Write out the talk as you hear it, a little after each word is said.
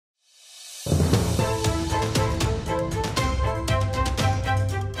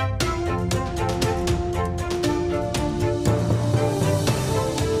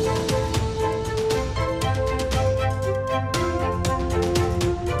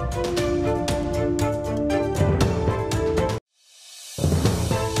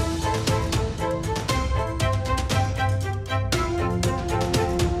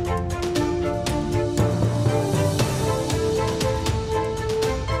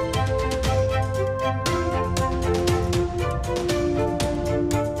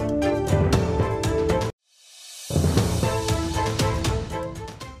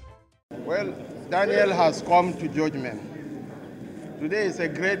Daniel has come to judgment. Today is a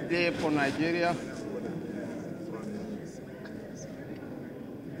great day for Nigeria.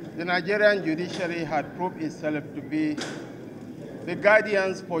 The Nigerian judiciary had proved itself to be the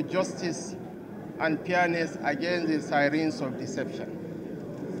guardians for justice and fairness against the sirens of deception.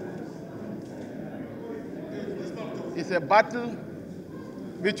 It's a battle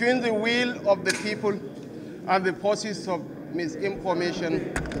between the will of the people and the forces of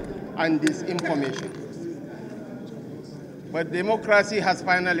misinformation and disinformation. But democracy has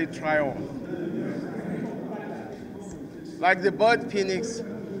finally triumphed. Like the bird phoenix,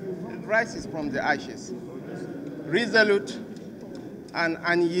 it rises from the ashes, resolute and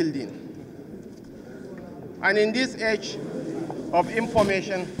unyielding. And in this age of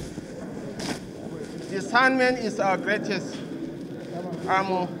information, discernment is our greatest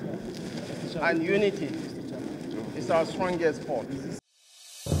armor, and unity is our strongest force.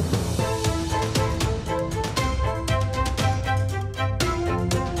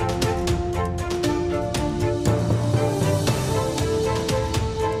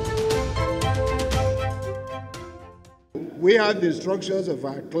 We have the instructions of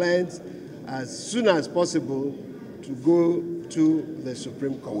our clients as soon as possible to go to the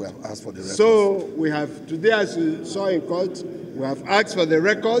Supreme Court. We have asked for the records. So we have, today as you saw in court, we have asked for the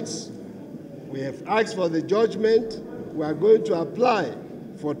records, we have asked for the judgment, we are going to apply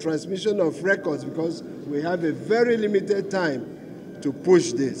for transmission of records because we have a very limited time to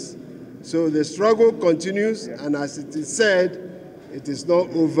push this. So the struggle continues, and as it is said, it is not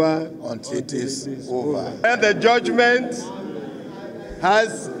over until it is over. And the judgment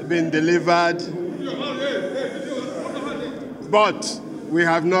has been delivered, but we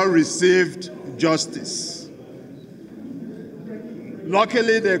have not received justice.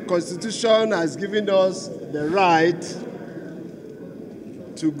 Luckily, the Constitution has given us the right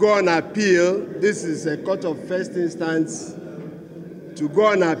to go on appeal. This is a court of first instance, to go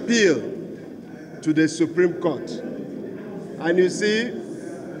on appeal to the Supreme Court. And you see,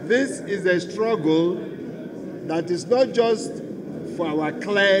 this is a struggle that is not just for our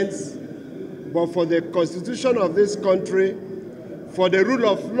clients, but for the Constitution of this country, for the rule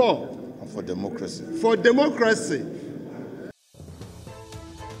of law. And for democracy. For democracy.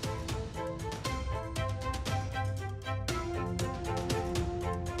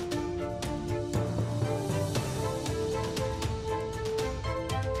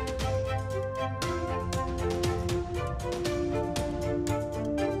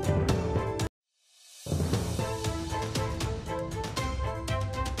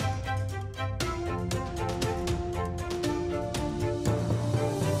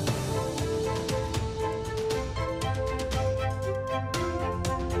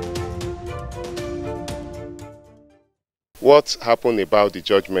 What happened about the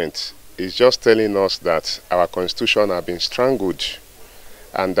judgment is just telling us that our constitution has been strangled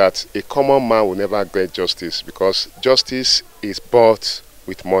and that a common man will never get justice because justice is bought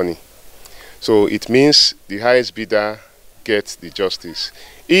with money. So it means the highest bidder gets the justice.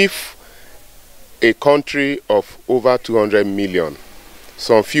 If a country of over 200 million,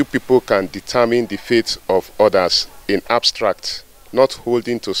 some few people can determine the fate of others in abstract, not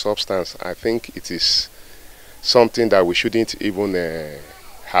holding to substance, I think it is something that we shouldn't even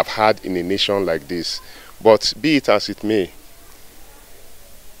have had in a nation like this. But be it as it may,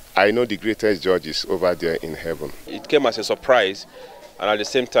 I know the greatest judge is over there in heaven. It came as a surprise, and at the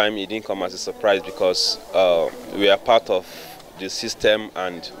same time it didn't come as a surprise because we are part of the system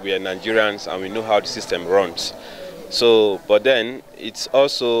and we are Nigerians and we know how the system runs. So, but then it's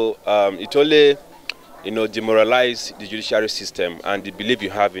also, it only demoralize the judiciary system and the belief you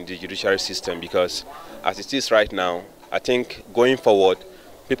have in the judiciary system, because as it is right now, I think going forward,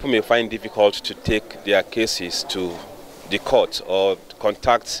 people may find it difficult to take their cases to the court or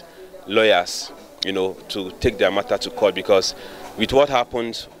contact lawyers, to take their matter to court, because with what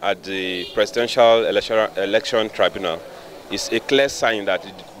happened at the Presidential Election Tribunal, it's a clear sign that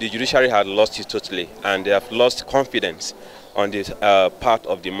the judiciary had lost it totally, and they have lost confidence on the part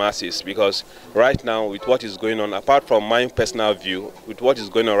of the masses, because right now with what is going on, apart from my personal view, with what is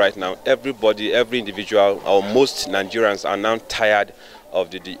going on right now, everybody, every individual, or most Nigerians are now tired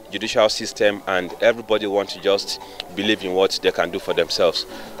of the judicial system, and everybody wants to just believe in what they can do for themselves.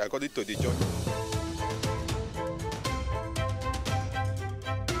 According to the judge.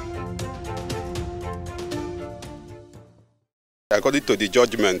 According to the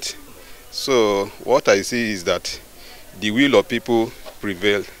judgment, so what I see is that the will of people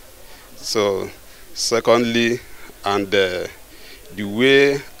prevail. So, secondly, and the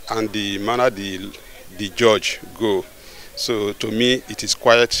way and the manner the judge go. So, to me, it is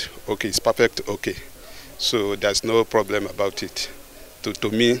quite okay, it's perfect, okay. So there's no problem about it.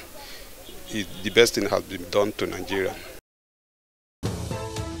 To me, the best thing has been done to Nigeria.